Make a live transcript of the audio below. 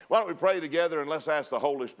Why don't we pray together and let's ask the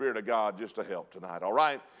Holy Spirit of God just to help tonight, all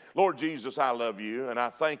right? Lord Jesus, I love you, and I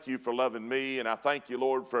thank you for loving me, and I thank you,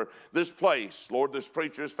 Lord, for this place, Lord, this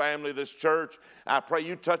preacher's family, this church. I pray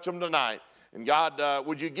you touch them tonight. And God,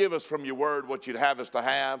 would you give us from your word what you'd have us to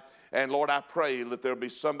have? And Lord, I pray that there'll be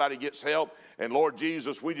somebody gets help. And Lord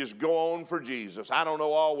Jesus, we just go on for Jesus. I don't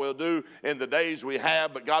know all we'll do in the days we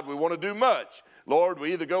have, but God, we want to do much. Lord,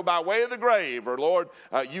 we either go by way of the grave or, Lord,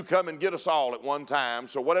 you come and get us all at one time.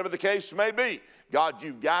 So whatever the case may be, God,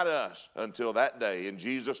 you've got us until that day. In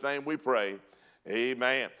Jesus' name we pray.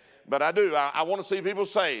 Amen. But I want to see people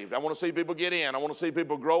saved. I want to see people get in. I want to see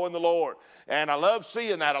people grow in the Lord. And I love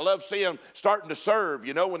seeing that. I love seeing them starting to serve,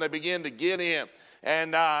 you know, when they begin to get in.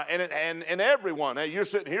 And everyone, hey, you're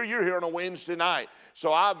sitting here, you're here on a Wednesday night.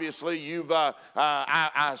 So obviously you've,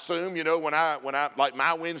 I assume, you know, when I, like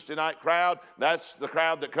my Wednesday night crowd, that's the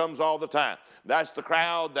crowd that comes all the time. That's the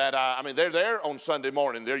crowd that, they're there on Sunday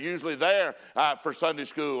morning. They're usually there for Sunday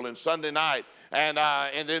school and Sunday night.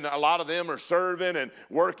 And then a lot of them are serving and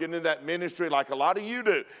working in that ministry like a lot of you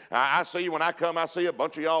do. I see when I come, I see a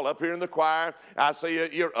bunch of y'all up here in the choir. I see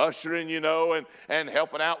you're ushering, you know, and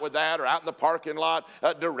helping out with that, or out in the parking lot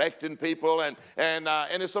directing people. And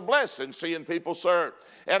it's a blessing seeing people serve.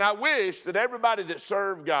 And I wish that everybody that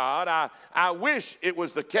served God, I wish it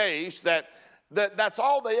was the case that's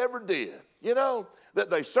all they ever did. You know, that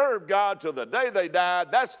they served God till the day they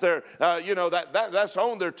died. That's their, that's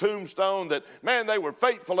on their tombstone, that, man, they were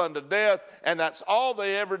faithful unto death, and that's all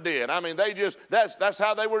they ever did. I mean, that's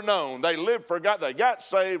how they were known. They lived for God. They got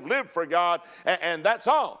saved, lived for God, and that's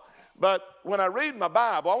all. But when I read my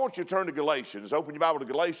Bible, I want you to turn to Galatians. Open your Bible to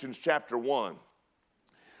Galatians chapter 1.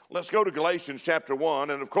 Let's go to Galatians chapter 1.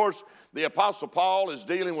 And, of course, the Apostle Paul is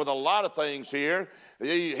dealing with a lot of things here.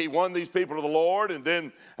 He won these people to the Lord, and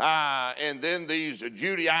then these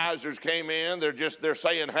Judaizers came in. They're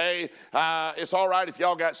saying, hey, it's all right if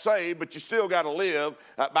y'all got saved, but you still got to live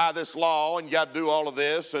by this law, and you got to do all of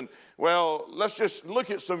this. And, well, let's just look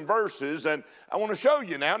at some verses, and I want to show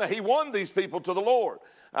you now. Now, he won these people to the Lord.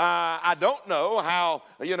 I don't know how,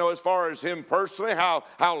 you know, as far as him personally, how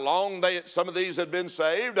long some of these had been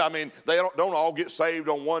saved. I mean, they don't all get saved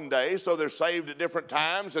on one day, so they're saved at different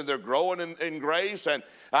times, and they're growing in grace, and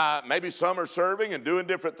maybe some are serving and doing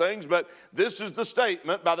different things. But this is the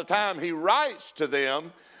statement by the time he writes to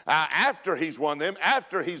them, after he's won them,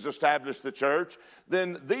 after he's established the church,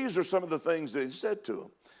 then these are some of the things that he said to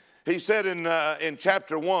them. He said in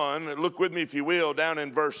chapter 1, look with me if you will, down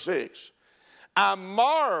in verse 6. I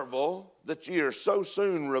marvel that ye are so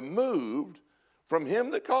soon removed from him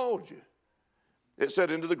that called you. It said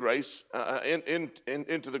into the grace,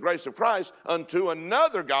 into the grace of Christ, unto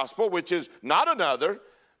another gospel, which is not another,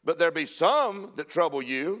 but there be some that trouble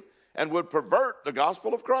you and would pervert the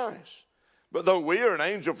gospel of Christ. But though we or an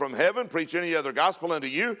angel from heaven preach any other gospel unto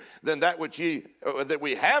you than that which that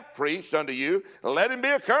we have preached unto you, let him be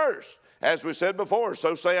accursed. As we said before,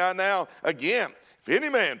 so say I now again. If any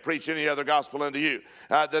man preach any other gospel unto you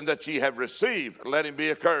than that ye have received, let him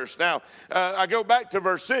be accursed. Now, I go back to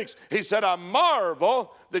verse 6. He said, I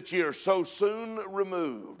marvel that ye are so soon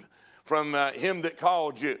removed from him that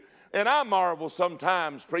called you. And I marvel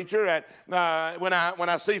sometimes, preacher, at when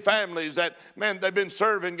I see families that, man, they've been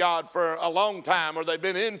serving God for a long time, or they've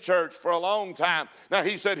been in church for a long time. Now,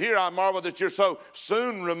 he said here, I marvel that you're so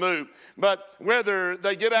soon removed. But whether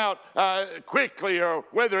they get out quickly or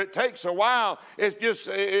whether it takes a while,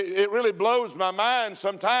 it really blows my mind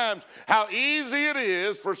sometimes how easy it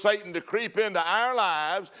is for Satan to creep into our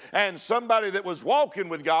lives, and somebody that was walking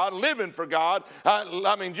with God, living for God,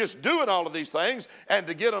 just doing all of these things, and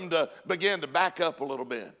to get them to begin to back up a little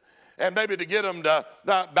bit, and maybe to get them to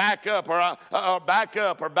back up or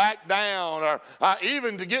back down, or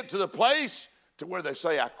even to get to the place to where they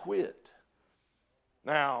say, I quit.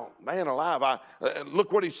 Now, man alive,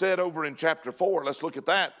 look what he said over in chapter 4. Let's look at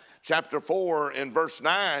that. Chapter 4 in verse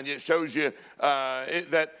 9, it shows you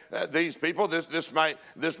that these people, this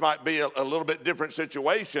might be a little bit different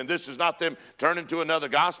situation. This is not them turning to another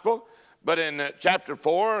gospel, but in chapter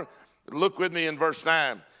 4, look with me in verse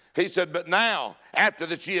 9. He said, but now, after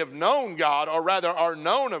that ye have known God, or rather are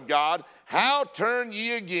known of God, how turn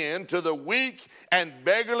ye again to the weak and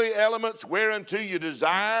beggarly elements whereunto you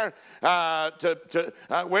desire,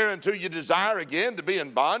 whereunto you desire again to be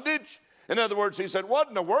in bondage? In other words, he said, what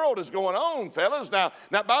in the world is going on, fellas? Now,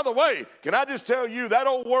 by the way, can I just tell you that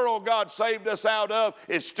old world God saved us out of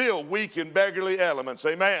is still weak and beggarly elements.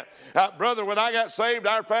 Amen. Brother, when I got saved,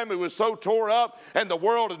 our family was so tore up and the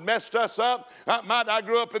world had messed us up. I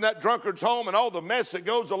grew up in that drunkard's home and all the mess that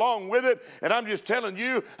goes along with it. And I'm just telling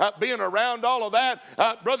you, being around all of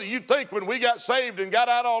that, brother, you'd think when we got saved and got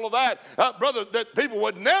out all of that, brother, that people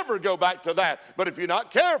would never go back to that. But if you're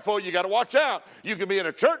not careful, you got to watch out. You can be in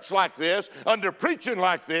a church like this, under preaching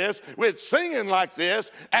like this, with singing like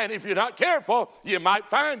this, and if you're not careful, you might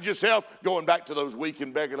find yourself going back to those weak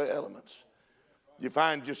and beggarly elements. You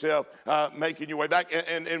find yourself making your way back.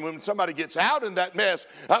 And when somebody gets out in that mess,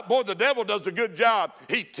 boy, the devil does a good job.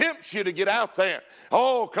 He tempts you to get out there.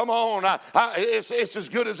 Oh, come on. It's as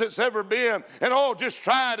good as it's ever been. And oh, just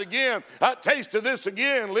try it again. Taste of this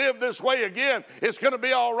again. Live this way again. It's going to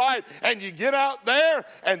be all right. And you get out there,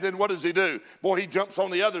 and then what does he do? Boy, he jumps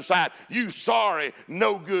on the other side. You sorry,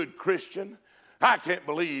 no good Christian. I can't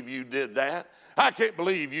believe you did that. I can't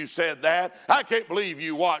believe you said that. I can't believe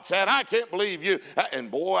you watched that. I can't believe you. And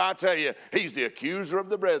boy, I tell you, he's the accuser of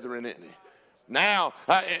the brethren, isn't he? Now,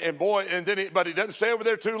 but he doesn't stay over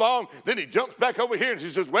there too long. Then he jumps back over here and he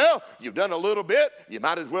says, well, you've done a little bit. You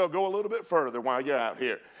might as well go a little bit further while you're out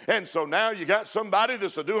here. And so now you got somebody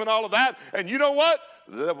that's doing all of that. And you know what?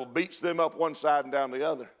 The devil beats them up one side and down the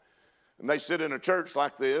other. And they sit in a church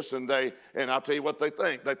like this and I'll tell you what they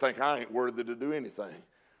think. They think I ain't worthy to do anything.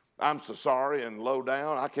 I'm so sorry and low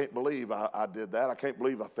down. I can't believe I did that. I can't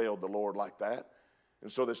believe I failed the Lord like that.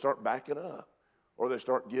 And so they start backing up, or they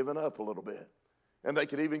start giving up a little bit. And they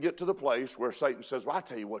can even get to the place where Satan says, well, I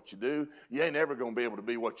tell you what you do. You ain't ever going to be able to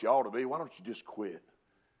be what you ought to be. Why don't you just quit?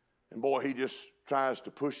 And boy, he just tries to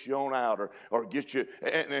push you on out or get you.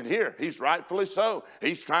 And here, he's rightfully so.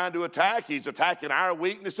 He's trying to attack. He's attacking our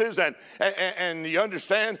weaknesses. And you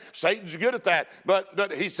understand, Satan's good at that.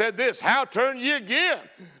 But he said this, how turn ye again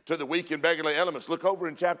to the weak and beggarly elements? Look over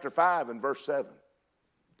in chapter 5 and verse 7.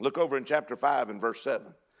 Look over in chapter 5 and verse 7.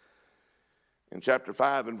 In chapter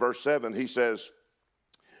 5 and verse 7, he says,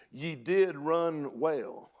 ye did run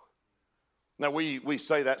well. Now, we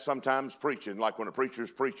say that sometimes preaching, like when a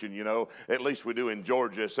preacher's preaching, you know, at least we do in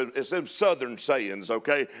Georgia. It's them southern sayings,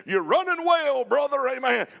 okay? You're running well, brother,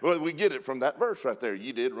 amen. Well, we get it from that verse right there.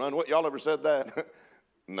 You did run well. Y'all ever said that?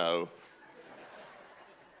 No.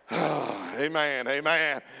 Amen,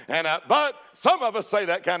 amen. But some of us say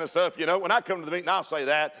that kind of stuff, you know. When I come to the meeting, I'll say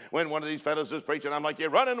that. When one of these fellows is preaching, I'm like, you're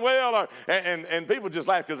running well. And people just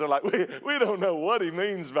laugh because they're like, we don't know what he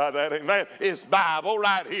means by that, amen. It's Bible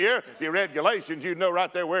right here. If you read Galatians, you'd know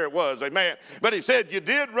right there where it was, amen. But he said, you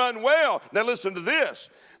did run well. Now listen to this.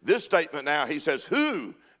 This statement now, he says,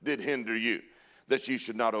 who did hinder you that you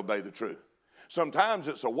should not obey the truth? Sometimes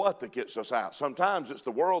it's a what that gets us out. Sometimes it's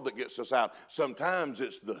the world that gets us out. Sometimes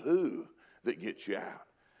it's the who that gets you out.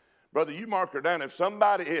 Brother, you mark her down. If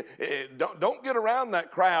somebody, don't get around that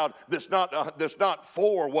crowd that's not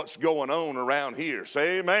for what's going on around here.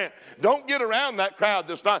 Say amen. Don't get around that crowd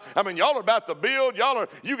that's not. I mean, y'all are about to build.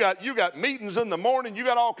 You got meetings in the morning. You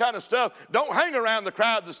got all kind of stuff. Don't hang around the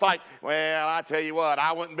crowd that's like, well, I tell you what,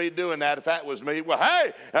 I wouldn't be doing that if that was me. Well,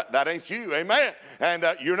 hey, that ain't you. Amen. And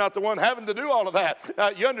you're not the one having to do all of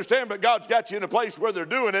that. You understand, but God's got you in a place where they're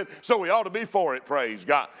doing it, so we ought to be for it. Praise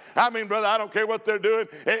God. I mean, brother, I don't care what they're doing.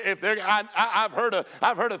 I've heard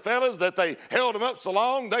of fellas that they held them up so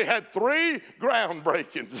long they had 3 ground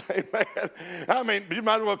breakings. Amen. I mean, you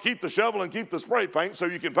might as well keep the shovel and keep the spray paint so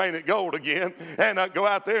you can paint it gold again and go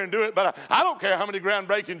out there and do it. But I don't care how many ground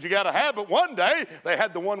breakings you got to have. But one day they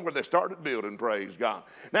had the one where they started building. Praise God.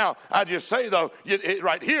 Now I just say though,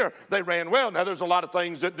 right here they ran well. Now there's a lot of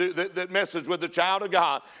things that messes with the child of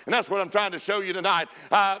God, and that's what I'm trying to show you tonight.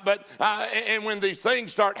 And when these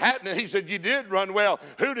things start happening, he said, you did run well.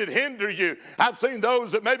 Who did hinder you? I've seen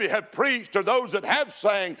those that maybe have preached, or those that have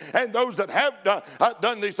sang, and those that have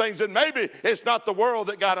done these things, and maybe it's not the world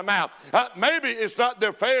that got them out. Maybe it's not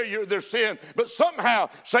their failure, their sin, but somehow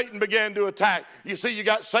Satan began to attack. You see, you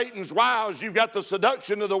got Satan's wiles, you've got the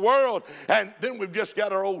seduction of the world, and then we've just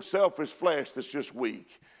got our old selfish flesh that's just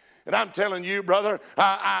weak. And I'm telling you, brother,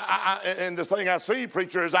 and the thing I see,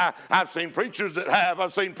 preacher, is I've seen preachers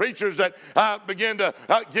I've seen preachers that begin to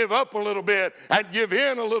give up a little bit and give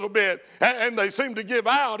in a little bit, and they seem to give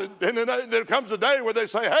out, and then there comes a day where they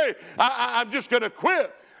say, hey, I'm just going to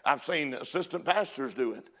quit. I've seen assistant pastors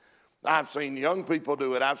do it. I've seen young people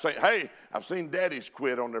do it. I've seen daddies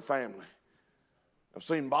quit on their family. I've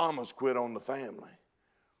seen mamas quit on the family.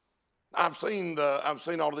 I've seen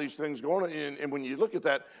all of these things going on, and when you look at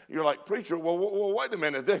that, you're like, preacher, well wait a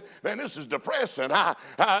minute, man, this is depressing.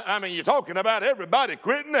 I mean, you're talking about everybody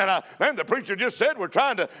quitting, and man, the preacher just said we're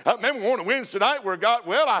trying to, man, we want to win tonight.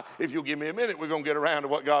 If you'll give me a minute, we're going to get around to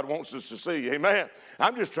what God wants us to see. Amen.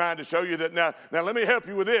 I'm just trying to show you that now let me help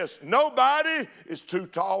you with this. Nobody is too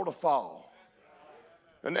tall to fall.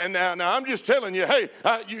 And now I'm just telling you, hey,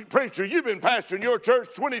 you preacher, you've been pastoring your church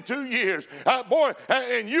 22 years. Boy,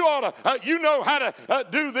 and you ought to, you know how to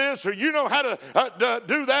do this, or you know how to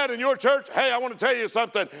do that in your church. Hey, I want to tell you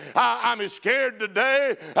something. I'm as scared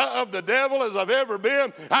today of the devil as I've ever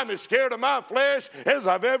been. I'm as scared of my flesh as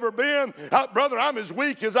I've ever been. Brother, I'm as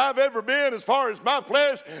weak as I've ever been as far as my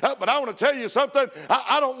flesh. But I want to tell you something.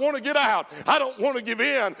 I don't want to get out. I don't want to give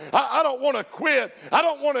in. I don't want to quit. I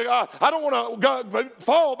don't want to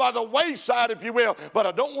fall by the wayside, if you will, but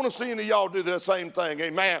I don't want to see any of y'all do the same thing.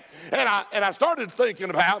 Amen. And I started thinking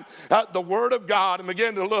about the Word of God and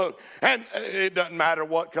began to look, and it doesn't matter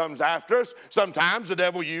what comes after us. Sometimes the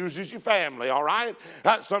devil uses your family, all right?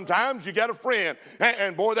 Sometimes you got a friend,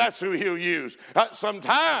 and boy, that's who he'll use.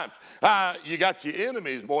 Sometimes you got your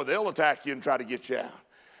enemies, boy, they'll attack you and try to get you out.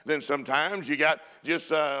 Then sometimes you got just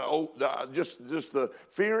the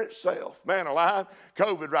fear itself. Man alive,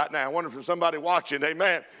 COVID right now. I wonder if there's somebody watching.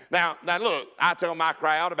 Amen. Now look, I tell my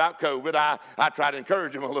crowd about COVID. I try to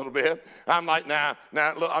encourage them a little bit. I'm like, now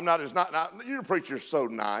look, your preacher's so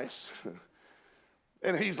nice.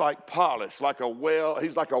 And he's like polished,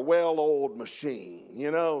 he's like a well-oiled machine, you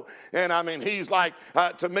know. And I mean, he's like,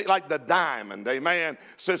 to me, like the diamond, amen,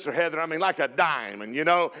 Sister Heather, I mean, like a diamond, you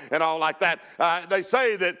know, and all like that. They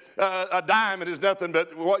say that a diamond is nothing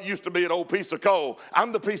but what used to be an old piece of coal.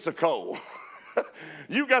 I'm the piece of coal.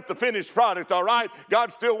 You got the finished product, all right?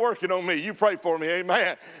 God's still working on me. You pray for me,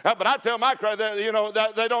 amen. But I tell my crowd, that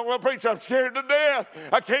they don't want to preach. I'm scared to death.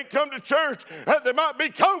 I can't come to church. There might be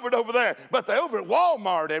COVID over there, but they're over at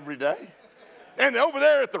Walmart every day. And over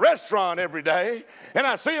there at the restaurant every day. And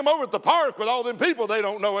I see them over at the park with all them people they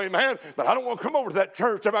don't know, amen. But I don't want to come over to that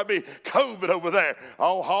church. There might be COVID over there.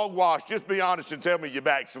 Oh, hogwash. Just be honest and tell me you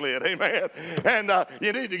backslid, amen. And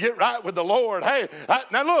you need to get right with the Lord. Hey,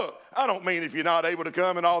 now look, I don't mean if you're not able to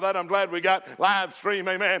come and all that. I'm glad we got live stream,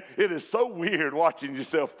 amen. It is so weird watching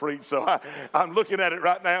yourself preach. So I'm looking at it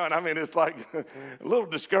right now, and I mean, it's like a little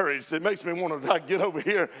discouraged. It makes me want to get over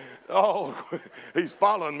here. Oh, he's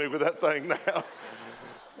following me with that thing now.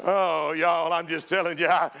 Oh, y'all, I'm just telling you,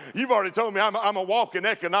 you've already told me I'm a walking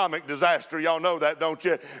economic disaster. Y'all know that, don't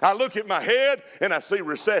you? I look at my head and I see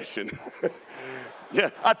recession. Yeah,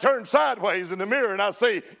 I turn sideways in the mirror and I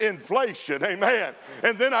see inflation, amen.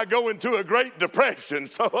 And then I go into a Great Depression.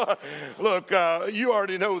 So, look, you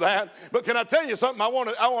already know that. But can I tell you something?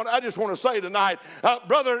 I just want to say tonight,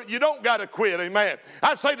 brother, you don't got to quit, amen.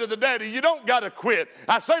 I say to the daddy, you don't got to quit.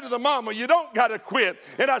 I say to the mama, you don't got to quit.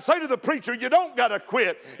 And I say to the preacher, you don't got to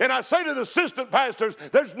quit. And I say to the assistant pastors,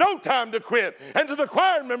 there's no time to quit. And to the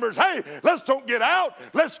choir members, hey, let's don't get out,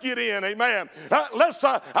 let's get in, amen.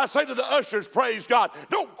 I say to the ushers, praise God.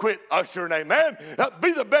 Don't quit ushering, amen.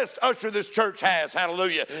 Be the best usher this church has,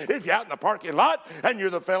 hallelujah. If you're out in the parking lot and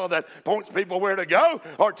you're the fellow that points people where to go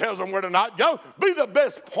or tells them where to not go, be the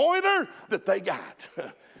best pointer that they got.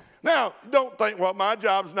 Now, don't think, well, my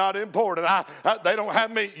job's not important. They don't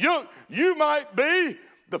have me. You might be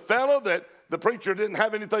the fellow that the preacher didn't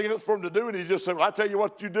have anything else for him to do, and he just said, well, I tell you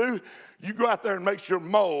what you do. You go out there and make sure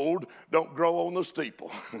mold don't grow on the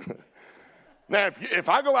steeple. Now, if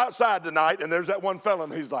I go outside tonight and there's that one fella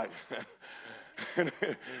and he's like,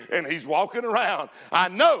 and he's walking around, I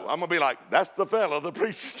know I'm going to be like, that's the fella the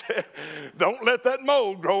preacher said, don't let that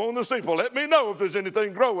mold grow on the steeple. Let me know if there's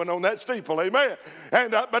anything growing on that steeple, amen.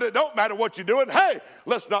 And but it don't matter what you're doing. Hey,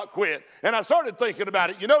 let's not quit. And I started thinking about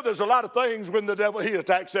it. You know, there's a lot of things when the devil, he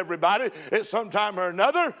attacks everybody. At some time or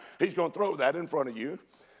another, he's going to throw that in front of you.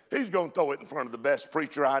 He's going to throw it in front of the best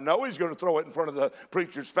preacher I know. He's going to throw it in front of the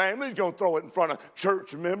preacher's family. He's going to throw it in front of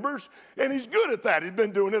church members. And he's good at that. He's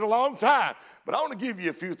been doing it a long time. But I want to give you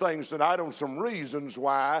a few things tonight on some reasons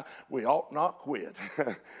why we ought not quit.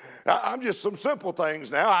 I'm just some simple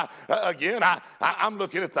things now. I'm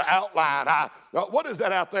looking at the outline. What is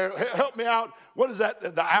that out there? Help me out. What is that?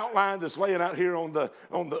 The outline that's laying out here on the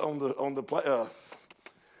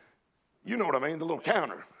you know what I mean? The little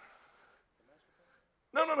counter.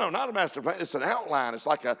 No, not a master plan. It's an outline. It's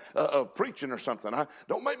like a preaching or something.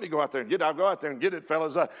 Don't make me go out there and get it. I'll go out there and get it,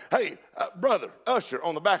 fellas. Hey, brother, usher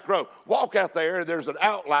on the back row, walk out there. There's an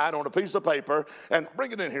outline on a piece of paper, and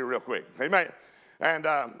bring it in here real quick. Amen. And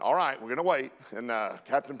all right, we're going to wait. And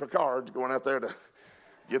Captain Picard's going out there to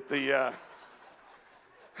get the...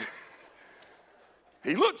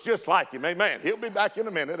 He looks just like him, amen. He'll be back in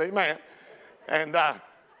a minute, amen. And, all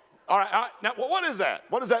right, now what is that?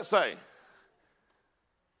 What does that say?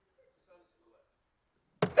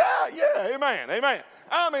 Yeah, amen, amen.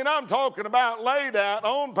 I mean, I'm talking about laid out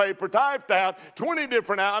on paper, typed out, 20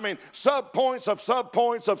 different, subpoints of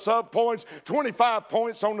subpoints of subpoints, 25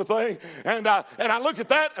 points on the thing. And I look at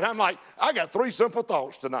that and I'm like, I got 3 simple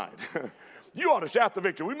thoughts tonight. You ought to shout the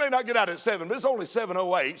victory. We may not get out at 7, but it's only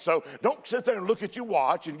 7:08, so don't sit there and look at your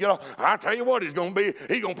watch and I tell you what, he's going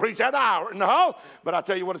to preach that hour. No, but I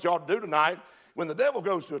tell you what you ought to do tonight. When the devil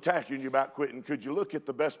goes to attack you and you're about quitting, could you look at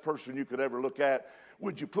the best person you could ever look at?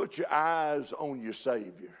 Would you put your eyes on your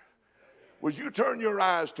Savior? Would you turn your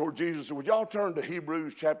eyes toward Jesus? Would y'all turn to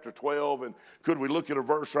Hebrews chapter 12, and could we look at a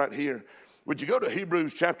verse right here? Would you go to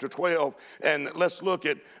Hebrews chapter 12, and let's look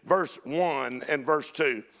at verse 1 and verse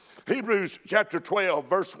 2. Hebrews chapter 12,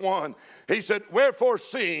 verse 1, he said, wherefore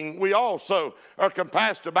seeing we also are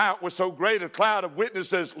compassed about with so great a cloud of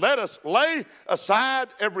witnesses, let us lay aside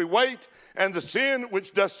every weight and the sin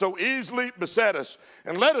which does so easily beset us,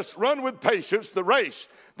 and let us run with patience the race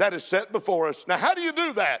that is set before us. Now, how do you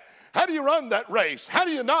do that? How do you run that race? How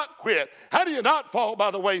do you not quit? How do you not fall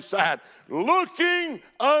by the wayside? Looking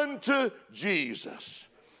unto Jesus,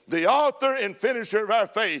 the author and finisher of our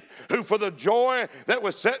faith, who for the joy that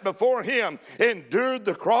was set before him endured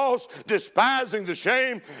the cross, despising the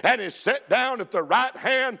shame, and is set down at the right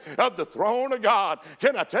hand of the throne of God.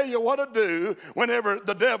 Can I tell you what to do whenever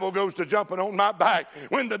the devil goes to jumping on my back?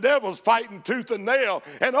 When the devil's fighting tooth and nail,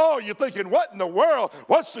 and you're thinking, what in the world?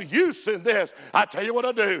 What's the use in this? I tell you what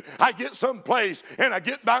I do. I get someplace, and I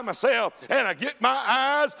get by myself, and I get my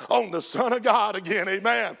eyes on the Son of God again.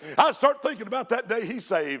 Amen. I start thinking about that day he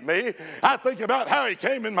saved me. I think about how he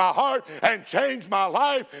came in my heart and changed my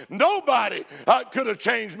life. Nobody could have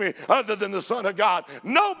changed me other than the Son of God.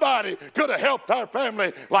 Nobody could have helped our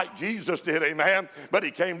family like Jesus did, amen. But he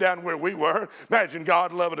came down where we were. Imagine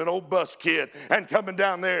God loving an old bus kid and coming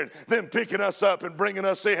down there and then picking us up and bringing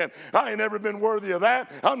us in. I ain't never been worthy of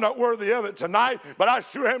that. I'm not worthy of it tonight, but I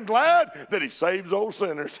sure am glad that he saves old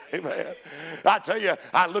sinners, amen. I tell you,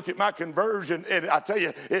 I look at my conversion and I tell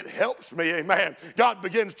you, it helps me, amen. God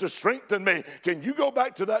begins to strengthen me. Can you go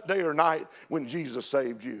back to that day or night when Jesus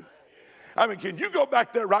saved you? Can you go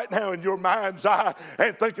back there right now in your mind's eye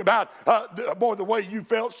and think about, the way you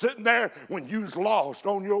felt sitting there when you was lost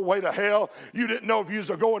on your way to hell. You didn't know if you was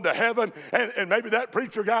going to heaven, and maybe that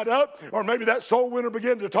preacher got up, or maybe that soul winner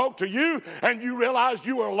began to talk to you, and you realized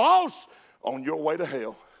you were lost on your way to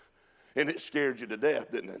hell. And it scared you to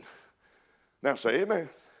death, didn't it? Now say amen.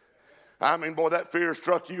 Boy, that fear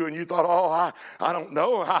struck you and you thought, I don't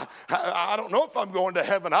know. I don't know if I'm going to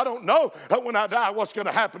heaven. I don't know when I die what's going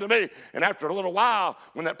to happen to me. And after a little while,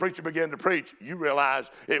 when that preacher began to preach, you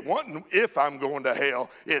realize it wasn't if I'm going to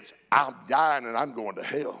hell. It's I'm dying and I'm going to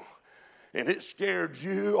hell. And it scared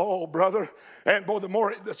you, brother. And boy,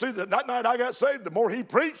 that night I got saved, the more he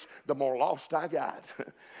preached, the more lost I got.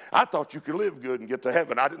 I thought you could live good and get to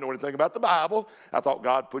heaven. I didn't know anything about the Bible. I thought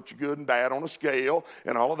God put you good and bad on a scale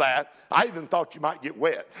and all of that. I even thought you might get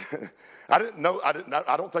wet. I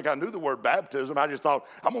don't think I knew the word baptism. I just thought,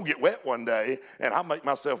 I'm going to get wet one day, and I'll make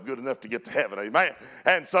myself good enough to get to heaven. Amen.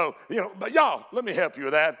 And so, but y'all, let me help you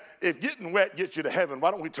with that. If getting wet gets you to heaven,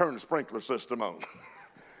 why don't we turn the sprinkler system on?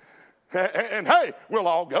 And hey, we'll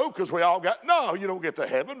all go because we all no, you don't get to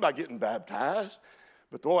heaven by getting baptized.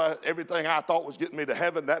 But boy, everything I thought was getting me to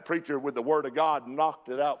heaven, that preacher with the word of God knocked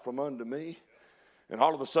it out from under me. And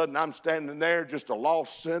all of a sudden I'm standing there just a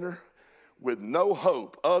lost sinner with no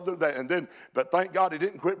hope other than, but thank God he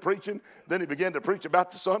didn't quit preaching. Then he began to preach about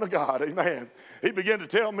the Son of God, amen. He began to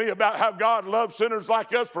tell me about how God loves sinners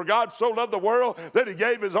like us, for God so loved the world that he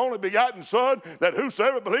gave his only begotten Son, that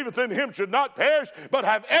whosoever believeth in him should not perish, but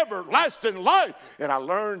have everlasting life. And I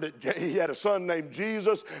learned that he had a son named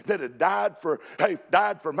Jesus that had died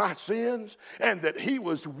for my sins, and that he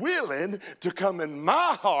was willing to come in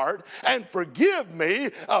my heart and forgive me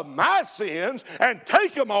of my sins and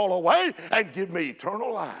take them all away and give me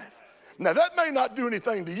eternal life. Now that may not do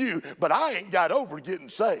anything to you, but I ain't got over getting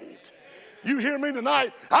saved. You hear me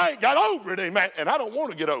tonight? I ain't got over it, amen, and I don't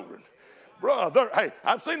want to get over it. Brother, hey,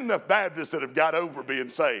 I've seen enough Baptists that have got over being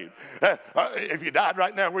saved. If you died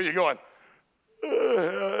right now, where are you going?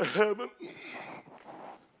 Heaven.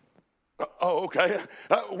 Okay.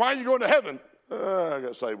 Why are you going to heaven? I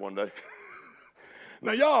got saved one day.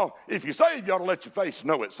 Now, y'all, if you're saved, you ought to let your face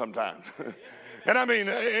know it sometime. And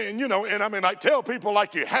like tell people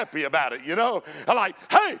like you're happy about it, Like,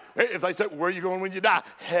 hey, if they say, where are you going when you die?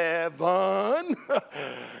 Heaven.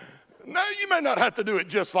 No, you may not have to do it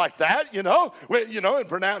just like that, and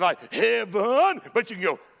pronounce like heaven, but you can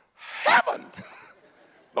go heaven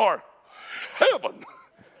or heaven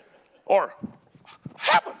or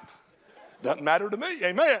heaven. Doesn't matter to me,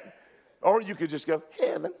 amen. Or you could just go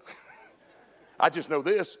heaven. I just know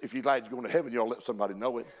this, if you're glad you're going to heaven, you ought to let somebody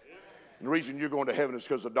know it. And the reason you're going to heaven is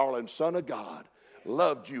because the darling Son of God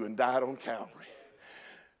loved you and died on Calvary.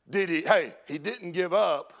 He didn't give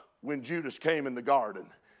up when Judas came in the garden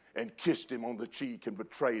and kissed him on the cheek and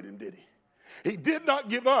betrayed him, did he? He did not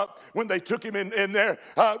give up when they took him in there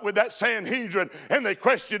with that Sanhedrin and they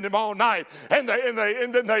questioned him all night and then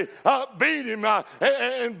they beat him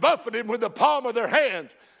and buffeted him with the palm of their hands.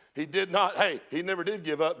 He did not, he never did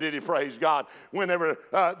give up, did he? Praise God. Whenever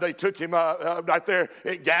they took him right there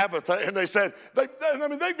at Gabbatha and they said,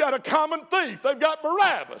 they've got a common thief. They've got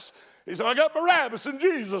Barabbas. He said, I got Barabbas and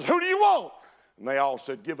Jesus. Who do you want? And they all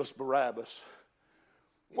said, give us Barabbas.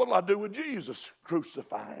 What'll I do with Jesus?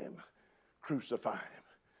 Crucify him. Crucify him.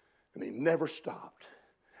 And he never stopped.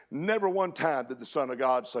 Never one time did the Son of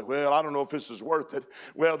God say, well, I don't know if this is worth it.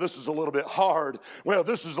 Well, this is a little bit hard. Well,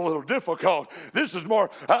 this is a little difficult. This is a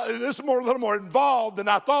little more involved than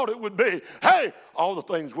I thought it would be. Hey, all the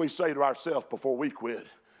things we say to ourselves before we quit.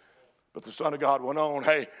 But the Son of God went on.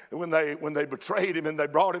 When they betrayed him and they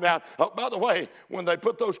brought him out. Oh, by the way, when they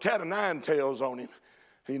put those cat o' nine tails on him,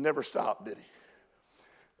 he never stopped, did he?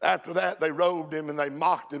 After that, they robed him and they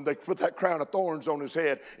mocked him. They put that crown of thorns on his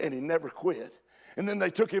head, and he never quit. And then they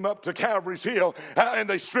took him up to Calvary's Hill and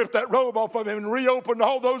they stripped that robe off of him and reopened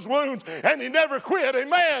all those wounds, and he never quit,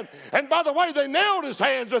 amen. And by the way, they nailed his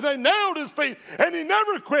hands and they nailed his feet, and he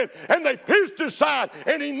never quit. And they pierced his side,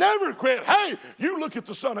 and he never quit. Hey, you look at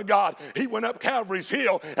the Son of God. He went up Calvary's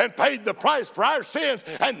Hill and paid the price for our sins,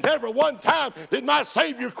 and never one time did my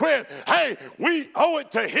Savior quit. Hey, we owe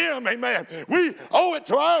it to him, amen. We owe it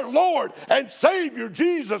to our Lord and Savior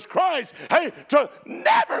Jesus Christ, hey, to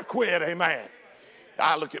never quit, amen.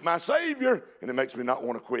 I look at my Savior, and it makes me not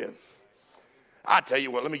want to quit. I tell you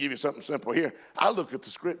what, let me give you something simple here. I look at the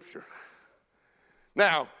Scripture.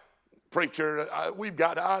 Now, preacher,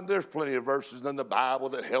 there's plenty of verses in the Bible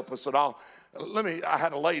that help us at all. I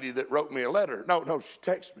had a lady that wrote me a letter. No, she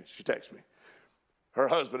texted me. Her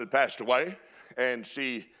husband had passed away, and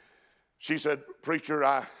she said, preacher,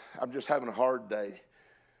 I'm just having a hard day.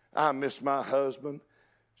 I miss my husband.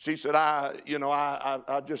 She said, I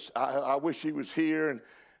wish he was here.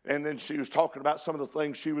 And then she was talking about some of the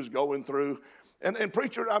things she was going through. And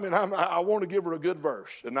preacher, I want to give her a good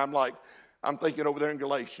verse. And I'm thinking over there in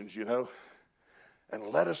Galatians, and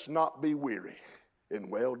let us not be weary in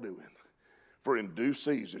well-doing, for in due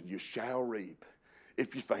season you shall reap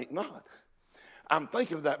if you faint not. I'm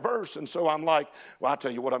thinking of that verse, and so I'm like, well, I'll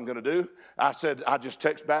tell you what I'm going to do. I just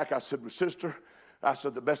text back. I said, well, sister,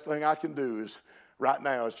 the best thing I can do is right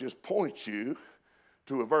now is just point you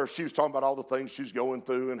to a verse. She was talking about all the things she's going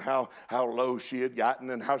through and how low she had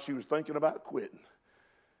gotten and how she was thinking about quitting.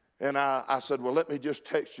 And I said, well, let me just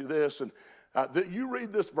text you this, and you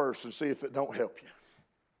read this verse and see if it don't help you.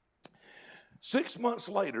 6 months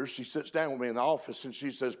later, she sits down with me in the office and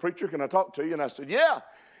she says, preacher, can I talk to you? And I said, yeah.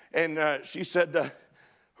 And she said,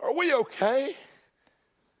 are we okay?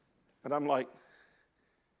 And I'm like,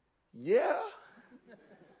 yeah.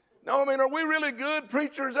 No, are we really good,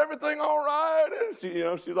 preacher? Is everything all right? And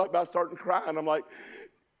she's like about starting to cry. And I'm like,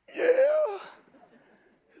 yeah,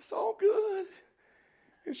 it's all good.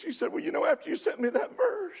 And she said, well, after you sent me that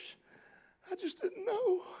verse, I just didn't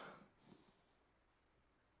know.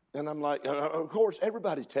 And I'm like, of course,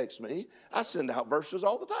 everybody texts me. I send out verses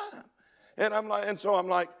all the time. And so I'm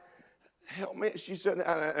like, help me. She said,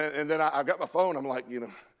 and then I got my phone. I'm like,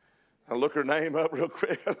 I look her name up real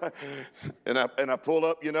quick, and I pull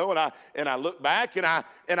up, and I look back, and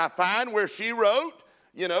I find where she wrote,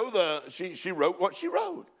 she wrote what she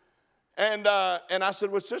wrote, and I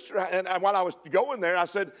said, well, sister, and while I was going there, I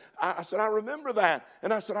said, I remember that,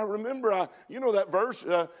 and I said, I remember, that verse,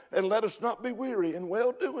 and let us not be weary in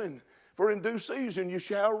well doing, for in due season you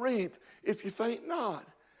shall reap if you faint not.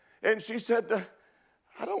 And she said,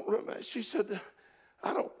 I don't remember. She said,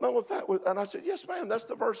 I don't know if that was, and I said, yes, ma'am, that's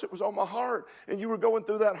the verse that was on my heart, and you were going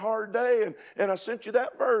through that hard day, and I sent you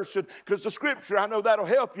that verse, because the Scripture, I know that'll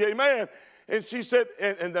help you, amen. And she said,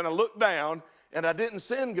 and then I looked down, and I didn't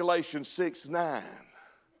send Galatians 6:9.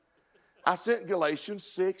 I sent Galatians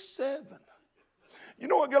 6:7. You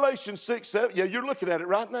know what Galatians 6:7, yeah, you're looking at it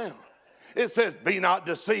right now. It says, be not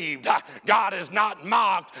deceived. God is not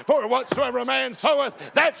mocked, for whatsoever a man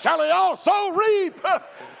soweth, that shall he also reap.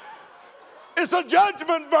 It's a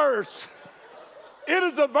judgment verse. it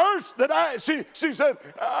is a verse that she said,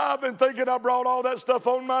 I've been thinking I brought all that stuff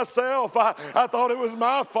on myself. I thought it was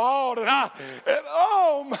my fault.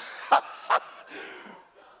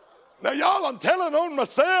 Now, y'all, I'm telling on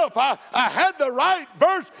myself. I had the right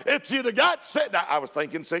verse. If you'd have got set, now, I was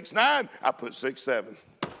thinking 6:9. I put 6:7.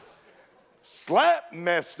 Slap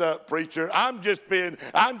messed up, preacher. I'm just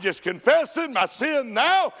confessing my sin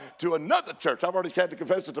now to another church. I've already had to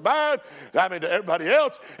confess it to mine, to everybody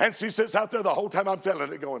else. And she sits out there the whole time I'm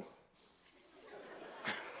telling it going.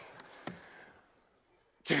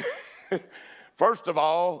 First of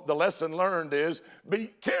all, the lesson learned is be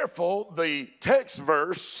careful the text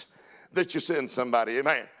verse that you send somebody.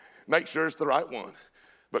 Amen. Make sure it's the right one.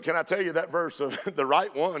 But can I tell you that verse, the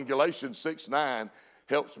right one, Galatians 6:9,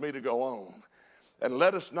 helps me to go on. And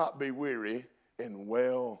let us not be weary in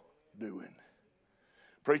well-doing.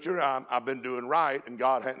 Preacher, I've been doing right and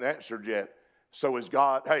God hadn't answered yet. So has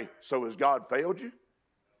God failed you?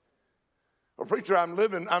 Well, preacher,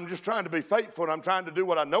 I'm just trying to be faithful, and I'm trying to do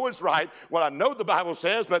what I know is right, what I know the Bible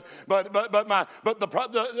says, but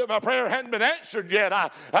my prayer hadn't been answered yet.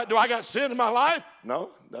 Do I got sin in my life?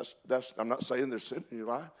 No, I'm not saying there's sin in your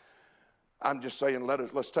life. I'm just saying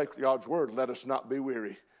let's take God's word. Let us not be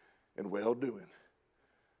weary in well-doing.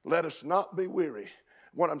 Let us not be weary.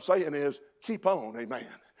 What I'm saying is keep on, amen.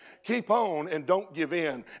 Keep on and don't give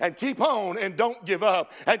in, and keep on and don't give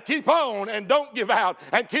up, and keep on and don't give out,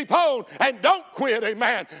 and keep on and don't quit,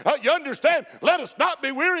 amen. You understand? Let us not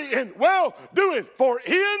be weary in well-doing, for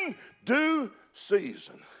in due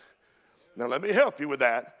season. Now let me help you with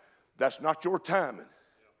that. That's not your timing.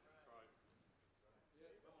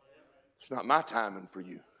 It's not my timing for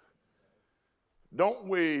you. Don't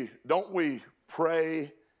we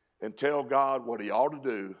pray and tell God what he ought to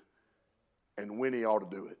do and when he ought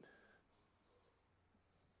to do it?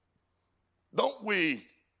 Don't we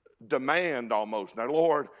demand almost? Now,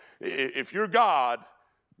 Lord, if you're God,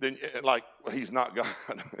 then like he's not God.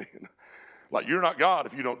 Like you're not God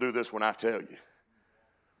if you don't do this when I tell you.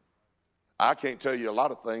 I can't tell you a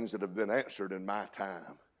lot of things that have been answered in my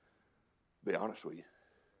time, be honest with you.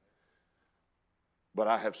 But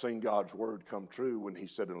I have seen God's word come true when he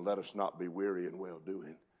said, and let us not be weary in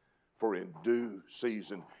well-doing. For in due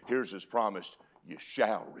season, here's his promise, you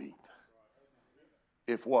shall reap.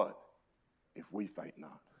 If what? If we faint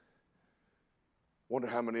not. Wonder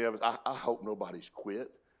how many of us, I hope nobody's quit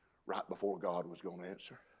right before God was going to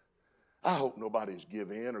answer. I hope nobody's give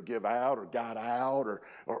in or give out or got out or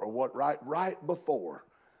what, right before,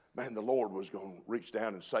 man, the Lord was going to reach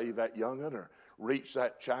down and save that young'un or reach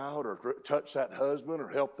that child or touch that husband or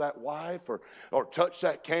help that wife or touch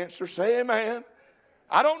that cancer. Say amen.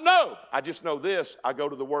 I don't know. I just know this. I go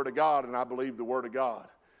to the Word of God and I believe the Word of God.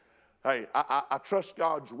 Hey, I trust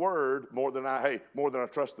God's Word more than I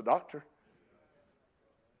trust the doctor.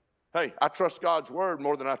 Hey, I trust God's Word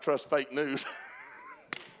more than I trust fake news.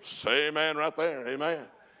 Say amen right there. Amen.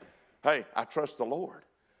 Hey, I trust the Lord.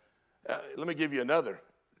 Let me give you another.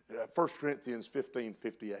 1 Corinthians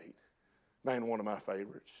 15:58. Man, one of my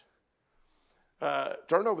favorites.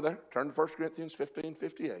 Turn over there. Turn to 1 Corinthians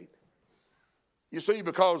 15:58. You see,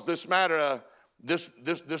 because this matter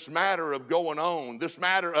of going on, this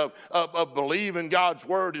matter of believing God's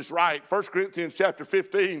word is right. 1 Corinthians chapter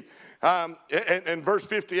 15 and verse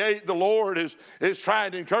 58, the Lord is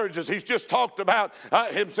trying to encourage us. He's just talked about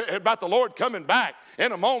the Lord coming back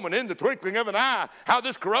in a moment, in the twinkling of an eye, how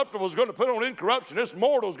this corruptible is going to put on incorruption, this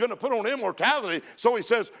mortal is going to put on immortality. So he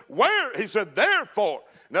says, therefore,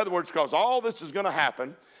 in other words, because all this is going to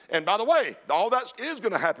happen. And by the way, all that is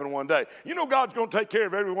going to happen one day. You know God's going to take care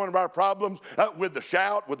of every one of our problems with the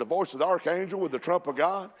shout, with the voice of the archangel, with the trump of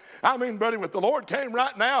God. I mean, buddy, if the Lord came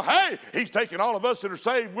right now, hey, he's taking all of us that are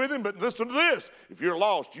saved with him. But listen to this. If you're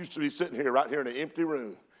lost, you should be sitting here right here in an empty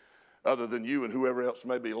room other than you and whoever else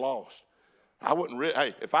may be lost.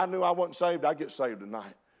 If I knew I wasn't saved, I'd get saved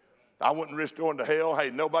tonight. I wouldn't risk going to hell. Hey,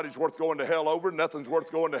 nobody's worth going to hell over. Nothing's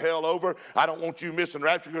worth going to hell over. I don't want you missing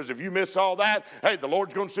rapture, because if you miss all that, hey, the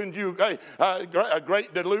Lord's going to send you a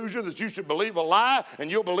great delusion that you should believe a lie and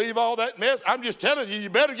you'll believe all that mess. I'm just telling you, you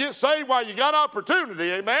better get saved while you got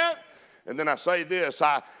opportunity, amen? And then I say this,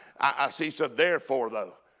 he said, therefore,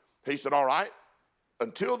 though. He said, all right,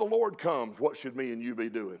 until the Lord comes, what should me and you be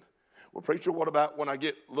doing? Well, preacher, what about when I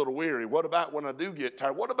get a little weary? What about when I do get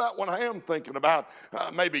tired? What about when I am thinking about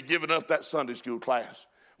maybe giving up that Sunday school class?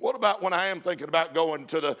 What about when I am thinking about going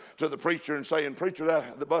to the preacher and saying, preacher,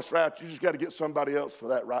 the bus route, you just got to get somebody else for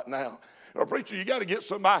that right now. Or preacher, you got to get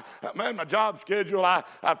somebody. Man, my job schedule, I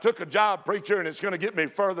took a job, preacher, and it's going to get me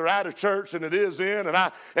further out of church than it is in.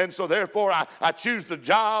 And so therefore I choose the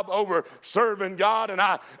job over serving God, and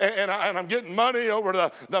I'm getting money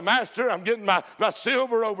over the master. I'm getting my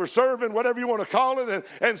silver over serving, whatever you want to call it.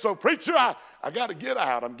 And so preacher, I got to get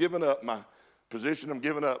out. I'm giving up my position. I'm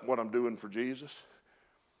giving up what I'm doing for Jesus.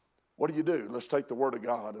 What do? Let's take the word of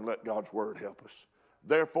God and let God's word help us.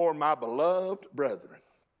 Therefore, my beloved brethren,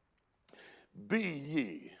 be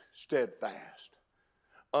ye steadfast,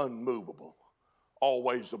 unmovable,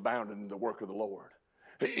 always abounding in the work of the Lord.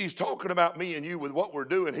 He's talking about me and you with what we're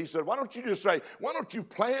doing. He said, why don't you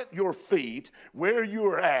plant your feet where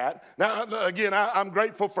you're at? Now, again, I'm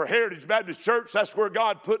grateful for Heritage Baptist Church. That's where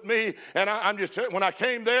God put me. And when I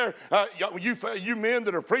came there, you men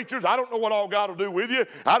that are preachers, I don't know what all God will do with you.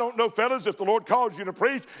 I don't know, fellas, if the Lord calls you to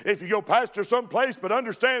preach, if you go pastor someplace, but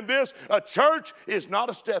understand this, a church is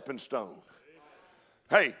not a stepping stone.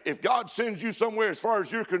 Hey, if God sends you somewhere as far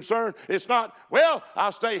as you're concerned, it's not, well,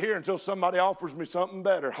 I'll stay here until somebody offers me something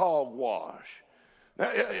better. Hogwash.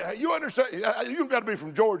 Now, you understand, you've got to be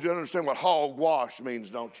from Georgia to understand what hogwash means,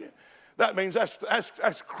 don't you? That means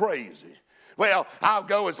that's crazy. Well, I'll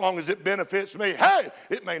go as long as it benefits me. Hey,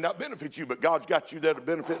 it may not benefit you, but God's got you there to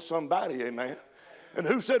benefit somebody, amen. And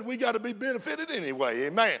who said we got to be benefited anyway?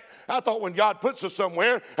 Amen. I thought when God puts us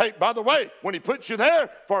somewhere, hey, by the way, when he puts you there, as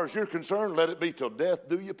far as you're concerned, let it be till death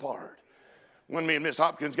do you part. When me and Miss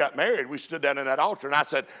Hopkins got married, we stood down in that altar and I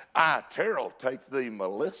said, I, Terrell, take thee,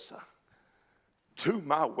 Melissa, to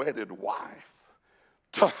my wedded wife,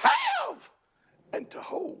 to have and to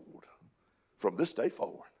hold from this day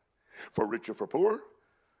forward. For rich or for poor,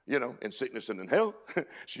 in sickness and in health.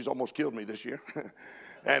 She's almost killed me this year.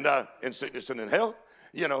 And in sickness and in health,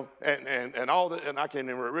 and all that, and I can't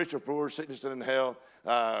remember, rich or poor, sickness and in health,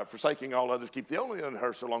 forsaking all others, keep the only in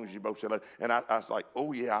her so long as you both say that. And I was like,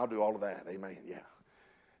 oh yeah, I'll do all of that, amen,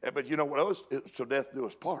 yeah. But you know what else? It's till death do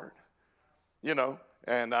us part,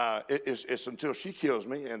 And it's until she kills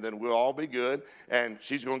me, and then we'll all be good. And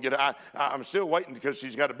she's going to get I'm still waiting because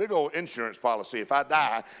she's got a big old insurance policy if I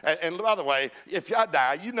die. And by the way, if I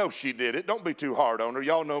die, she did it. Don't be too hard on her.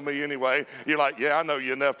 Y'all know me anyway. You're like, yeah, I know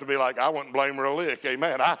you enough to be like, I wouldn't blame her a lick.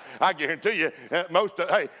 Amen. I guarantee you, hey,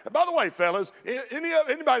 by the way, fellas,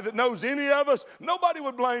 anybody that knows any of us, nobody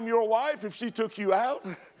would blame your wife if she took you out.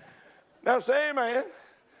 Now say amen.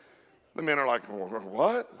 The men are like,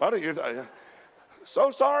 what? What are you?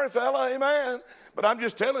 So sorry, fella, amen. But I'm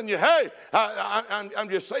just telling you, hey, I'm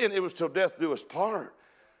just saying it was till death do us part.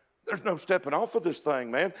 There's no stepping off of this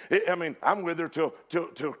thing, man. I'm with her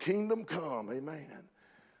till kingdom come, amen.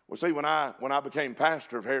 Well, see, when I became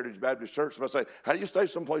pastor of Heritage Baptist Church, I say, how do you stay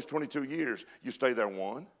someplace 22 years? You stay there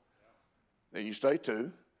 1, then you stay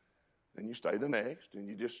 2, then you stay the next, and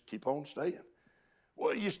you just keep on staying.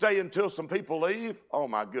 Well, you stay until some people leave. Oh,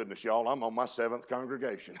 my goodness, y'all, I'm on my 7th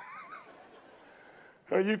congregation.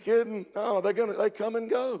 Are you kidding? No, they come and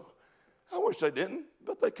go. I wish they didn't,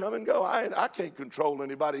 but they come and go. I can't control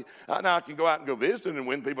anybody. Now I can go out and go visit and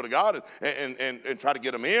win people to God and try to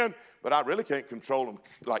get them in, but I really can't control them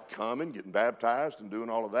like coming, getting baptized, and doing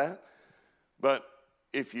all of that. But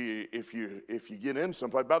if you get in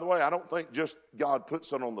someplace, by the way, I don't think just God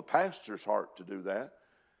puts it on the pastor's heart to do that.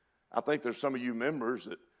 I think there's some of you members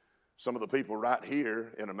that some of the people right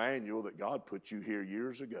here in Emmanuel that God put you here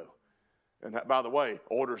years ago. And that, by the way,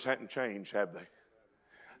 orders hadn't changed, have they?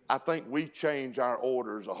 I think we change our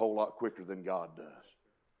orders a whole lot quicker than God does.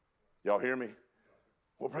 Y'all hear me?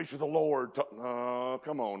 Well, preacher, the Lord. No,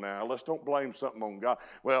 come on now. Let's don't blame something on God.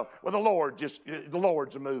 Well, the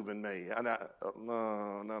Lord's moving me.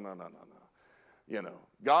 No.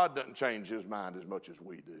 God doesn't change his mind as much as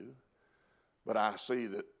we do. But I see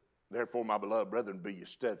that, therefore, my beloved brethren, be ye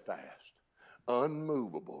steadfast,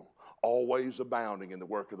 unmovable, always abounding in the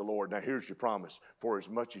work of the Lord. Now here's your promise. For as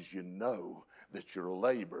much as you know that your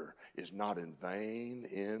labor is not in vain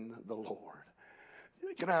in the Lord.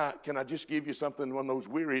 Can I just give you something on those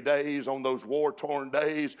weary days, on those war-torn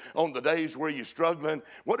days, on the days where you're struggling?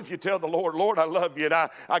 What if you tell the Lord, Lord, I love you, and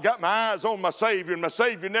I got my eyes on my Savior, and my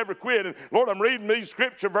Savior never quit, and Lord, I'm reading these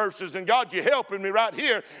scripture verses, and God, you're helping me right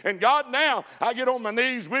here, and God, now I get on my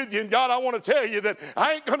knees with you, and God, I want to tell you that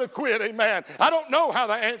I ain't going to quit, amen. I don't know how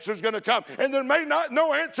the answer's going to come, and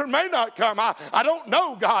no answer may not come. I don't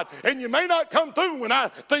know, God, and you may not come through when I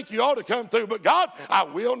think you ought to come through, but God, I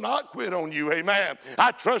will not quit on you, amen.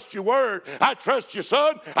 I trust your word. I trust your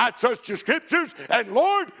son. I trust your scriptures. And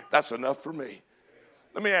Lord, that's enough for me.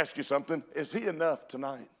 Let me ask you something. Is he enough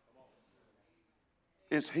tonight?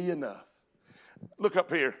 Is he enough? Look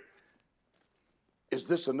up here. Is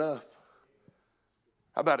this enough?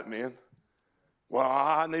 How about it, men? Well,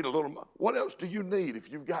 I need a little more. What else do you need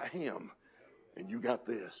if you've got him and you got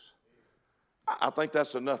this? I think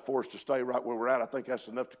that's enough for us to stay right where we're at. I think that's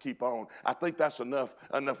enough to keep on. I think that's enough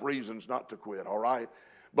reasons not to quit, all right?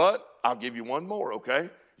 But I'll give you one more, okay?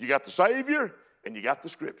 You got the Savior and you got the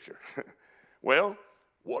Scripture. Well,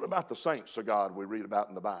 what about the saints of God we read about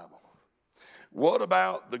in the Bible? What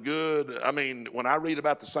about the good? I mean, when I read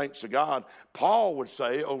about the saints of God, Paul would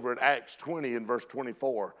say over in Acts 20 and verse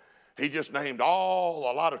 24, he just named a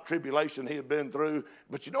lot of tribulation he had been through.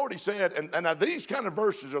 But you know what he said? And now these kind of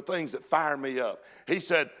verses are things that fire me up. He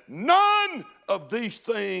said, none of these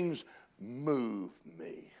things move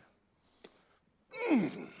me.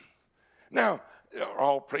 Now,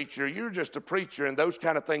 oh, preacher, you're just a preacher and those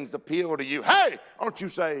kind of things appeal to you. Hey, aren't you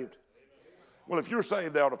saved? Well, if you're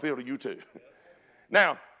saved, they ought to appeal to you too.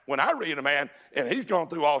 Now, when I read a man and he's gone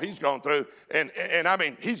through all he's gone through, and I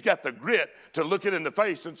mean, he's got the grit to look it in the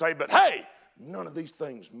face and say, but hey, none of these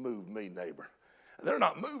things move me, neighbor. They're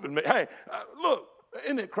not moving me. Hey, look,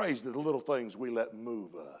 isn't it crazy the little things we let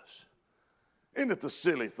move us? Isn't it the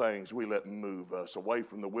silly things we let move us away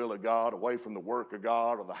from the will of God, away from the work of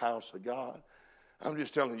God or the house of God? I'm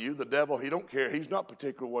just telling you, the devil, he don't care. He's not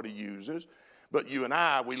particular what he uses. But you and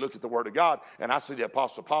I, we look at the Word of God, and I see the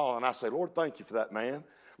Apostle Paul, and I say, Lord, thank you for that man.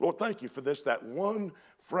 Lord, thank you for that one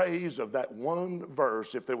phrase of that one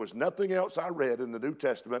verse. If there was nothing else I read in the New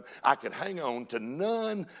Testament, I could hang on to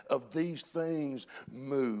none of these things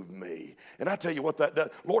move me. And I tell you what that does.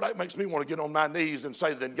 Lord, that makes me want to get on my knees and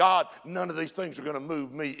say, then God, none of these things are going to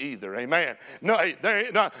move me either. Amen. No,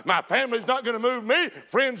 my family's not going to move me.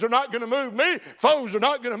 Friends are not going to move me. Foes are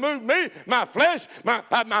not going to move me. My flesh,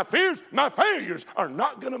 my fears, my failures are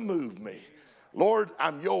not going to move me. Lord,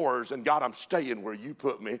 I'm yours, and God, I'm staying where you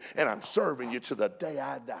put me, and I'm serving you to the day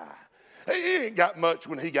I die. He ain't got much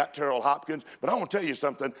when he got Terrell Hopkins, but I want to tell you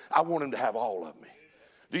something. I want him to have all of me.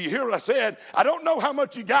 Do you hear what I said? I don't know how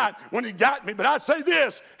much he got when he got me, but I say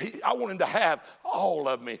this. I want him to have all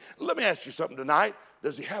of me. Let me ask you something tonight.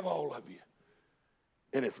 Does he have all of you?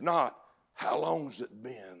 And if not, how long's it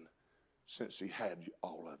been since he had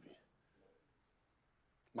all of you?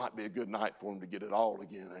 Might be a good night for him to get it all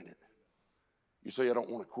again, ain't it? You say, I don't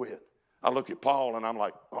want to quit. I look at Paul and I'm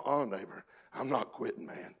like, neighbor, I'm not quitting,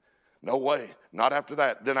 man. No way. Not after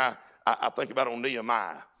that. Then I think about on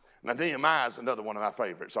Nehemiah. Now, Nehemiah is another one of my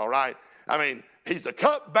favorites, all right? I mean, he's a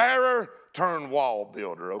cupbearer turned wall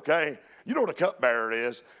builder, okay? You know what a cupbearer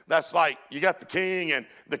is? That's like you got the king, and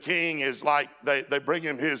the king is like, they bring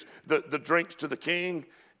him the drinks to the king,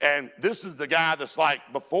 and this is the guy that's like,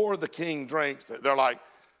 before the king drinks, they're like,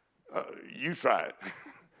 you try it.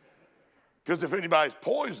 Because if anybody's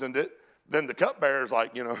poisoned it, then the cupbearer's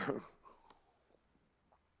like, you know.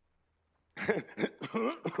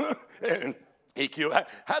 And he killed.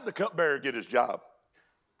 How'd the cupbearer get his job?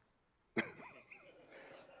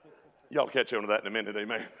 Y'all catch on to that in a minute,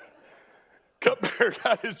 amen. Cupbearer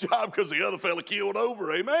got his job because the other fella killed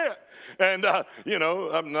over, amen. And,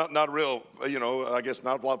 I'm not real, I guess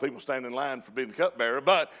not a lot of people stand in line for being a cupbearer,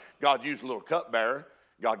 but God used a little cupbearer.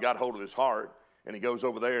 God got hold of his heart. And he goes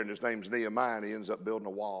over there, and his name's Nehemiah, and he ends up building a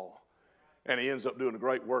wall. And he ends up doing a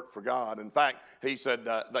great work for God. In fact, he said,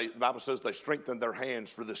 the Bible says they strengthened their hands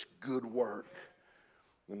for this good work.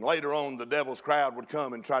 And later on, the devil's crowd would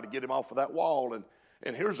come and try to get him off of that wall.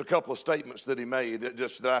 And here's a couple of statements that he made,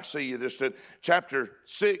 that I see. This in chapter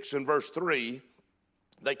 6 and verse 3,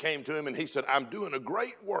 they came to him, and he said, I'm doing a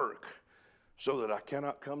great work so that I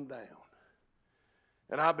cannot come down.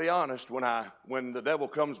 And I'll be honest, when the devil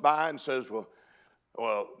comes by and says,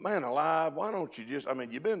 well, man alive, why don't you just,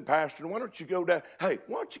 you've been pastoring, why don't you go down, why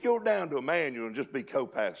don't you go down to Emmanuel and just be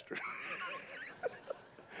co-pastor?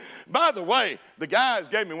 By the way, the guys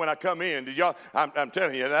gave me when I come in, did y'all, I'm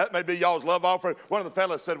telling you, that may be y'all's love offering. One of the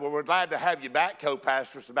fellas said, well, we're glad to have you back,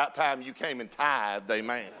 co-pastor. It's about time you came and tithed,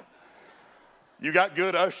 amen. You got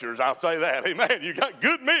good ushers, I'll say that, amen. You got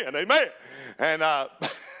good men, amen. And,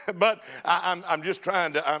 but I'm just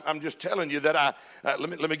trying to. I'm just telling you that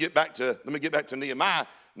let me get back to Nehemiah.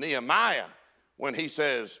 Nehemiah, when he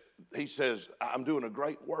says I'm doing a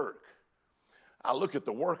great work. I look at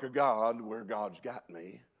the work of God where God's got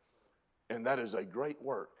me, and that is a great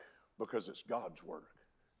work because it's God's work.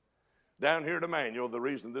 Down here at Emmanuel, the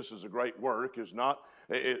reason this is a great work is not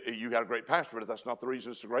you got a great pastor, but that's not the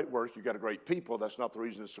reason it's a great work. You got a great people. That's not the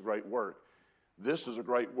reason it's a great work. This is a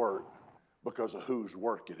great work because of whose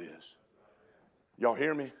work it is. Y'all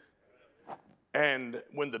hear me? And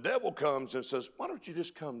when the devil comes and says, why don't you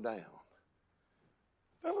just come down?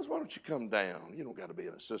 fellas, why don't you come down? You don't got to be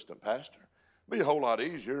an assistant pastor. Be a whole lot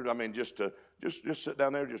easier. I mean, just sit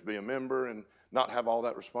down there, just be a member and not have all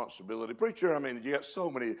that responsibility. Preacher, I mean, you got so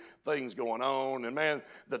many things going on, and man,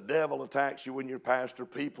 the devil attacks you when you're pastor.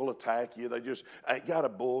 People attack you. They just ain't got a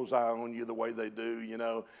bullseye on you the way they do, you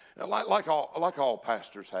know, like all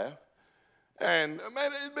pastors have. And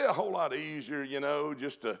man, it'd be a whole lot easier, you know,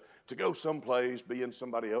 just to go someplace, be in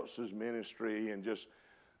somebody else's ministry,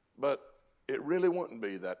 but it really wouldn't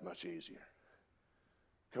be that much easier.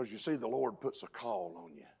 Because you see, the Lord puts a call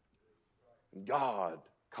on you. And God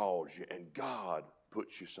calls you, and God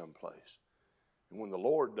puts you someplace. And when the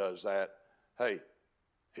Lord does that, hey,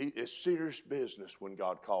 it's serious business when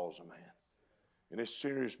God calls a man. And it's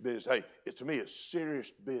serious business. Hey, to me, it's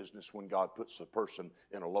serious business when God puts a person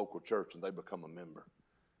in a local church and they become a member.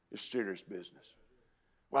 It's serious business.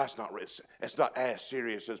 Well, it's not as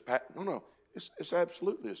serious as No, it's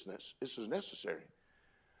absolutely it's as necessary.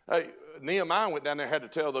 Hey, Nehemiah went down there and had to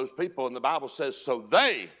tell those people, and the Bible says, so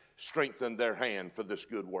they strengthened their hand for this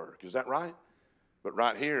good work. Is that right? But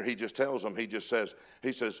right here, he just tells them, he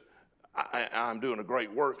says, I'm doing a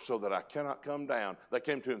great work so that I cannot come down. They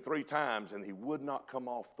came to him 3 times, and he would not come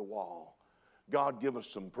off the wall. God give us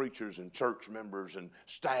some preachers and church members and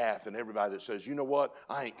staff and everybody that says, you know what,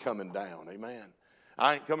 I ain't coming down. Amen.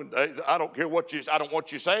 I ain't coming. I don't care I don't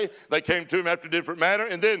want you to say. They came to him after a different manner.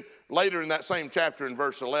 And then later in that same chapter in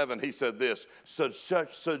verse 11, he said this, such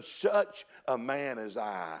a man as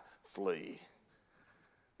I flee.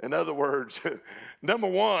 In other words, number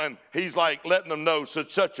one, he's like letting them know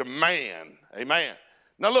such a man. Amen.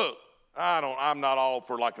 Now look, I'm not all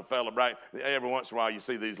for like a fella, right? Every once in a while you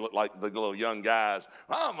see these look like the little young guys.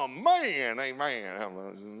 I'm a man,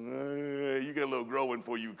 amen. You get a little growing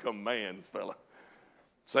before you become a man, fella.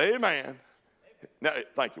 Say amen. Now,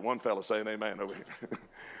 thank you. One fella saying amen over here.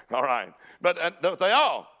 All right. But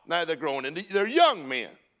now they're growing into, they're young men.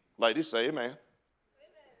 Ladies, say amen.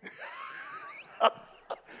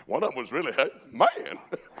 One of them was really, man.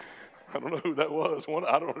 I don't know who that was.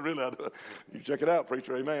 You check it out,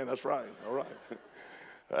 preacher. Amen. That's right. All right.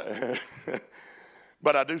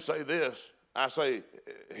 But I do say this. I say,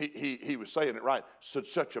 he was saying it right.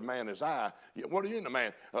 Such a man as I. What are you in the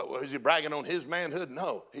man? Was he bragging on his manhood?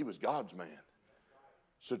 No, he was God's man.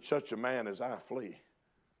 Such a man as I flee.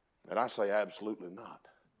 And I say, absolutely not.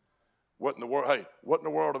 What in the world? Hey, what in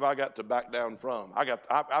the world have I got to back down from?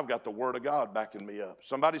 I've got the Word of God backing me up.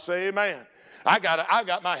 Somebody say amen. I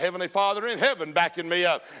got my Heavenly Father in heaven backing me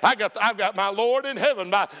up. I've got my Lord in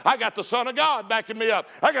heaven. I got the Son of God backing me up.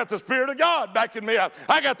 I got the Spirit of God backing me up.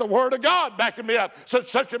 I got the Word of God backing me up.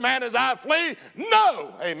 Such a man as I flee?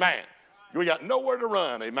 No. Amen. We got nowhere to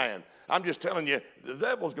run. Amen. I'm just telling you, the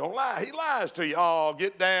devil's going to lie. He lies to you. Oh,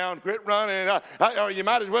 get down, quit running. Or you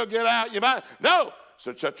might as well get out. No.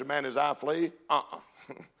 Such a man as I flee?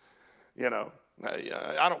 You know,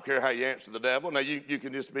 I don't care how you answer the devil. Now, you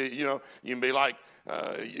can just be, you can be like,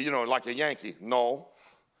 like a Yankee. No,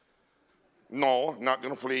 not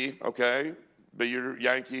going to flee, okay? Be your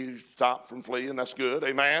Yankee, stop from fleeing, that's good,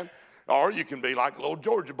 amen? Or you can be like a little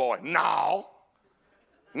Georgia boy. No,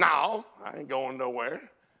 I ain't going nowhere.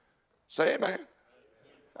 Say amen.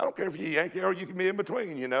 I don't care if you're Yankee or you can be in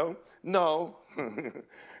between, No.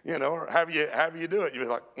 Or however you do it, you're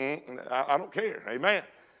like, I don't care, amen.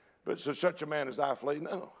 But such a man as I flee,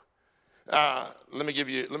 no. Let me give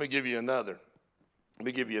you another.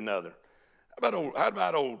 How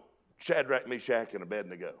about old Shadrach, Meshach, and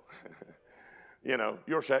Abednego?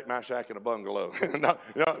 Your shack, my shack, and a bungalow.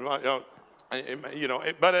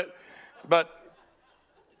 But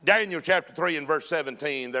Daniel chapter 3 and verse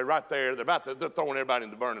 17, they're right there. They're throwing everybody in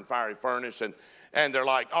the burning fiery furnace, and they're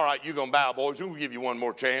like, all right, you're going to bow, boys. We'll give you one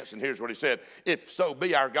more chance. And here's what he said. If so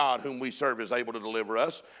be our God whom we serve is able to deliver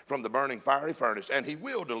us from the burning fiery furnace, and he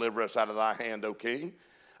will deliver us out of thy hand, O king.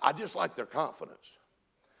 I just like their confidence.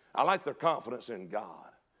 I like their confidence in God.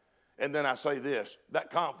 And then I say this, that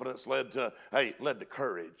confidence led to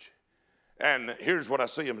courage. And here's what I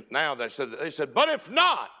see them now. They said, but if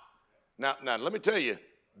not, now let me tell you,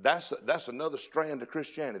 that's another strand of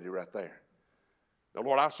Christianity right there. Now,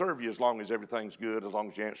 Lord, I'll serve you as long as everything's good, as long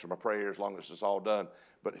as you answer my prayer, as long as it's all done.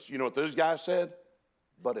 But you know what those guys said?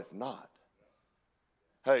 But if not.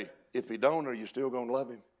 Hey, if he don't, are you still going to love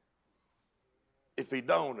him? If he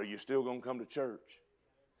don't, are you still going to come to church?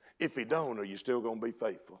 If he don't, are you still going to be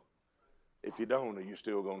faithful? If you don't, are you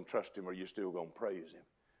still going to trust him? Are you still going to praise him?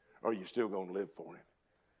 Are you still going to live for him?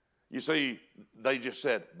 You see, they just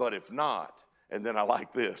said, but if not. And then I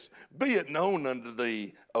like this. Be it known unto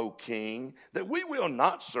thee, O king, that we will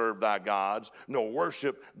not serve thy gods, nor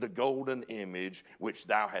worship the golden image which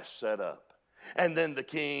thou hast set up. And then the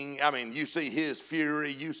king, you see his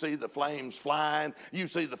fury, you see the flames flying, you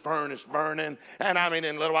see the furnace burning, and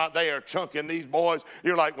in a little while they are chunking these boys.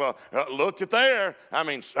 You're like, well, look at there.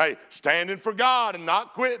 Hey, standing for God and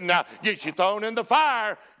not quitting. Now, get you thrown in the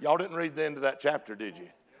fire. Y'all didn't read the end of that chapter, did you?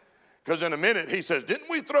 Because in a minute he says, didn't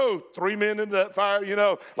we throw 3 men into that fire?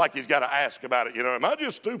 Like he's got to ask about it. Am I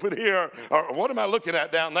just stupid here? Or what am I looking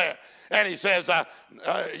at down there? And he says,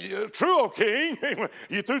 true, O king.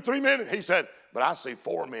 You threw 3 men. He said, but I see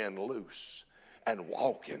 4 men loose and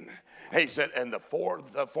walking. He said, and the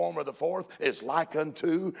form of the fourth is like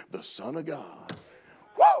unto the Son of God.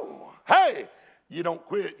 Whoa! Hey! You don't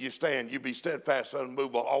quit, you stand. You be steadfast,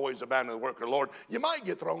 unmovable, always abounding in the work of the Lord. You might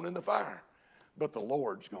get thrown in the fire, but the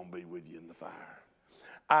Lord's going to be with you in the fire.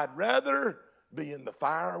 I'd rather be in the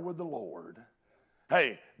fire with the Lord,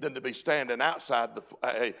 than to be standing outside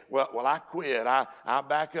well, I quit. I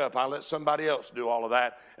back up. I let somebody else do all of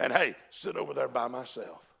that. And sit over there by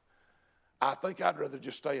myself. I think I'd rather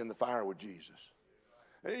just stay in the fire with Jesus.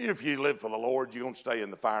 If you live for the Lord, you're going to stay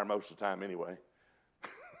in the fire most of the time anyway.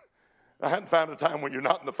 I hadn't found a time when you're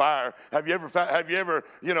not in the fire. Have you ever,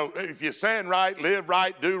 if you stand right, live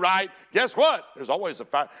right, do right, guess what? There's always a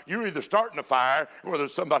fire. You're either starting a fire or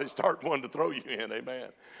there's somebody starting one to throw you in, amen.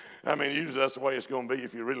 Usually that's the way it's going to be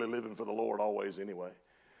if you're really living for the Lord always anyway.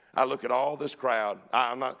 I look at all this crowd.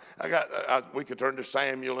 We could turn to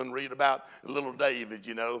Samuel and read about little David,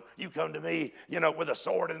 You come to me, with a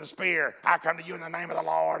sword and a spear. I come to you in the name of the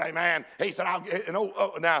Lord, amen. He said,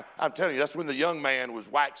 now I'm telling you, that's when the young man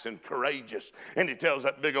was waxing courageous. And he tells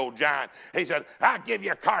that big old giant, he said, I'll give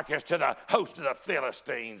your carcass to the host of the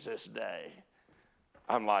Philistines this day.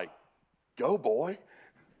 I'm like, go boy.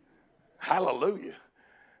 Hallelujah.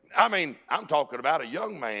 I'm talking about a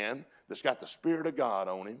young man that's got the Spirit of God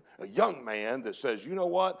on him, a young man that says, you know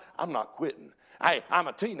what, I'm not quitting. I'm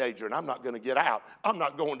a teenager and I'm not going to get out. I'm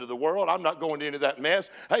not going to the world. I'm not going to any of that mess.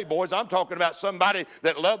 Hey, boys, I'm talking about somebody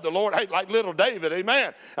that loved the Lord, like little David,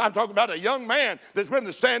 amen. I'm talking about a young man that's willing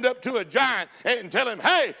to stand up to a giant and tell him,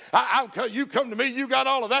 hey, you come to me, you got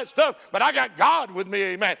all of that stuff, but I got God with me,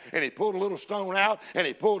 amen. And he pulled a little stone out and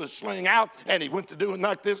he pulled his sling out and he went to doing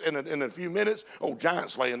like this. And in a few minutes, old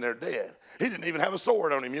giant's laying there dead. He didn't even have a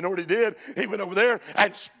sword on him. You know what he did? He went over there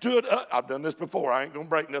and stood up. I've done this before. I ain't going to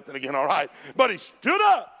break nothing again, all right? But he stood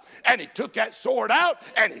up and he took that sword out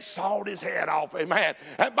and he sawed his head off, amen.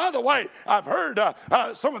 And by the way, I've heard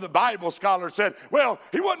some of the Bible scholars said, well,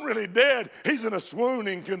 he wasn't really dead. He's in a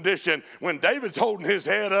swooning condition. When David's holding his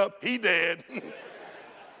head up, he dead.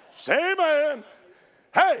 Say amen.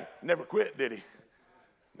 Hey, never quit, did he?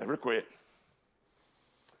 Never quit.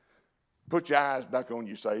 Put your eyes back on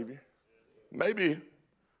your Savior. Maybe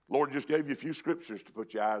Lord just gave you a few scriptures to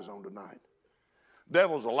put your eyes on tonight.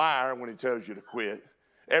 Devil's a liar when he tells you to quit.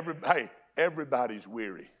 Everybody's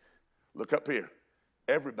weary. Look up here.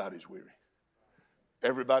 Everybody's weary.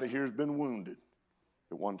 Everybody here has been wounded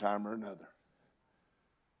at one time or another.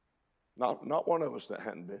 Not one of us that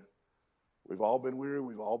hadn't been. We've all been weary.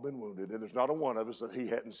 We've all been wounded. And there's not a one of us that he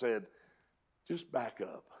hadn't said, just back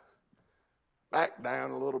up. Back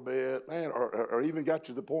down a little bit, man, or even got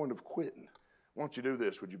you to the point of quitting. Why don't you do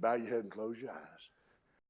this? Would you bow your head and close your eyes?